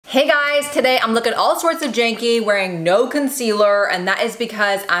Hey guys, today I'm looking all sorts of janky wearing no concealer, and that is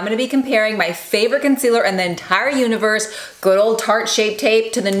because I'm gonna be comparing my favorite concealer in the entire universe, good old Tarte Shape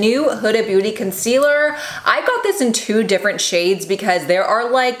Tape, to the new Huda Beauty Concealer. I got this in 2 different shades because there are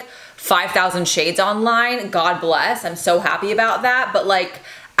like 5,000 shades online. God bless, I'm so happy about that, but like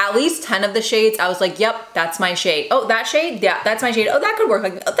at least 10 of the shades, I was like, yep, that's my shade. Oh, that shade? Yeah, that's my shade. Oh, that could work.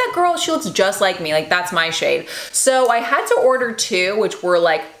 Like, oh, that girl, she looks just like me. Like, that's my shade. So I had to order 2, which were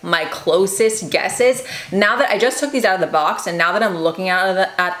like my closest guesses. Now that I just took these out of the box, and now that I'm looking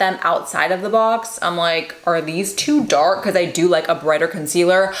at them outside of the box, I'm like, are these too dark? Because I do like a brighter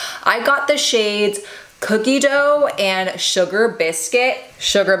concealer. I got the shades Cookie Dough and Sugar Biscuit,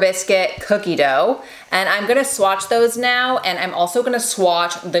 Cookie Dough. And I'm gonna swatch those now, and I'm also gonna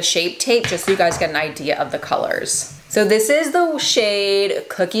swatch the Shape Tape just so you guys get an idea of the colors. So this is the shade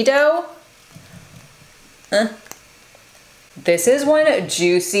Cookie Dough. This is one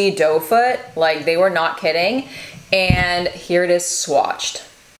Juicy Dough Foot, like they were not kidding. And here it is swatched.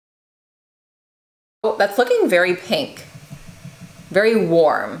 Oh, that's looking very pink, very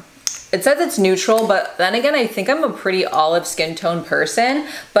warm. It says it's neutral, but then again, I think I'm a pretty olive skin tone person,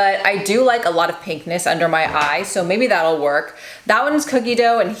 but I do like a lot of pinkness under my eyes, so maybe that'll work. That one's Cookie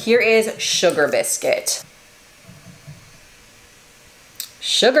Dough, and here is Sugar Biscuit.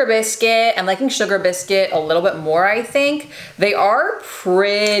 Sugar Biscuit, I'm liking Sugar Biscuit a little bit more, I think. They are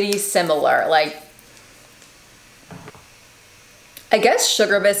pretty similar. Like, I guess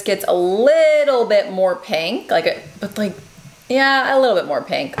Sugar Biscuit's a little bit more pink, but like, yeah, a little bit more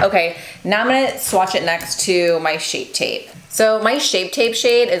pink. Okay, now I'm gonna swatch it next to my Shape Tape. So my Shape Tape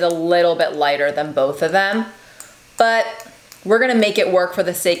shade is a little bit lighter than both of them, but we're gonna make it work for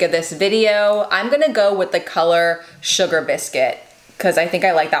the sake of this video. I'm gonna go with the color Sugar Biscuit because I think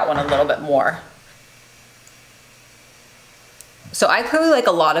I like that one a little bit more. So I clearly like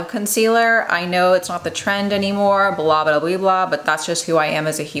a lot of concealer. I know it's not the trend anymore, blah, blah, blah, blah, but that's just who I am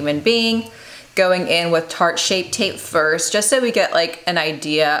as a human being. Going in with Tarte Shape Tape first, just so we get like an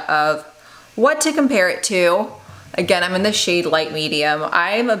idea of what to compare it to. Again, I'm in the shade light medium.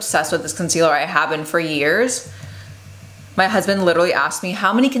 I'm obsessed with this concealer. I have been for years. My husband literally asked me,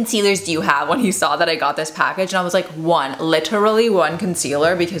 how many concealers do you have, when he saw that I got this package? And I was like, 1, literally 1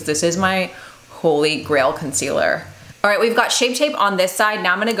 concealer, because this is my holy grail concealer. All right, we've got Shape Tape on this side.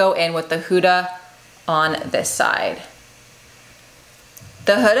 Now I'm gonna go in with the Huda on this side.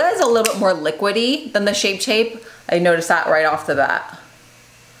 The Huda is a little bit more liquidy than the Shape Tape. I noticed that right off the bat.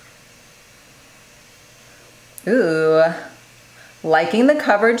 Ooh, liking the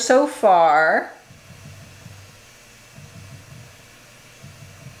coverage so far.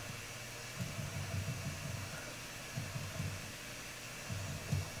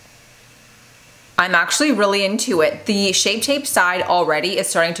 I'm actually really into it. The Shape Tape side already is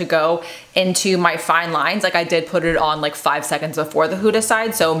starting to go into my fine lines. Like I did put it on like 5 seconds before the Huda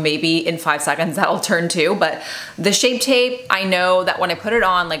side, so maybe in 5 seconds that'll turn too. But the Shape Tape, I know that when I put it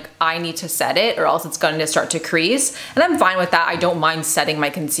on, like I need to set it or else it's going to start to crease. And I'm fine with that. I don't mind setting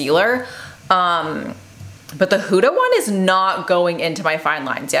my concealer. But the Huda one is not going into my fine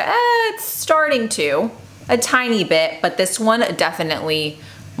lines yet. It's starting to, a tiny bit, but this one definitely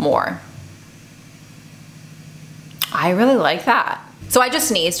more. I really like that. So I just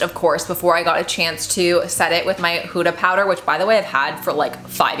sneezed, of course, before I got a chance to set it with my Huda powder, which by the way, I've had for like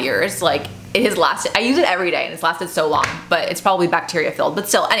 5 years. Like it has lasted, I use it every day and it's lasted so long, but it's probably bacteria filled, but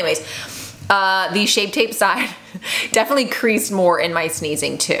still, anyways, the Shape Tape side definitely creased more in my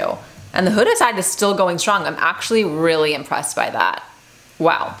sneezing too. And the Huda side is still going strong. I'm actually really impressed by that.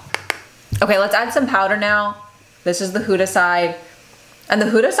 Wow. Okay, let's add some powder now. This is the Huda side. And the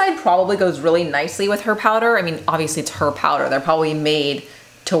Huda side probably goes really nicely with her powder. I mean, obviously it's her powder. They're probably made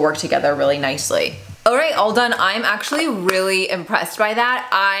to work together really nicely. All right, all done. I'm actually really impressed by that.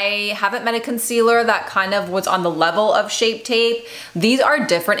 I haven't met a concealer that kind of was on the level of Shape Tape. These are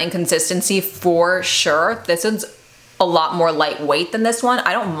different in consistency for sure. This one's a lot more lightweight than this one.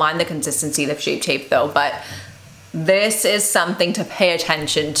 I don't mind the consistency of Shape Tape though, but this is something to pay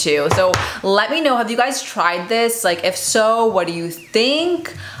attention to. So let me know, have you guys tried this? Like if so, what do you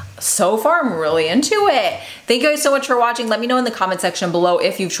think? So far, I'm really into it. Thank you guys so much for watching. Let me know in the comment section below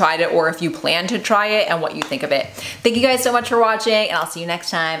if you've tried it or if you plan to try it and what you think of it. Thank you guys so much for watching, and I'll see you next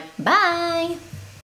time. Bye.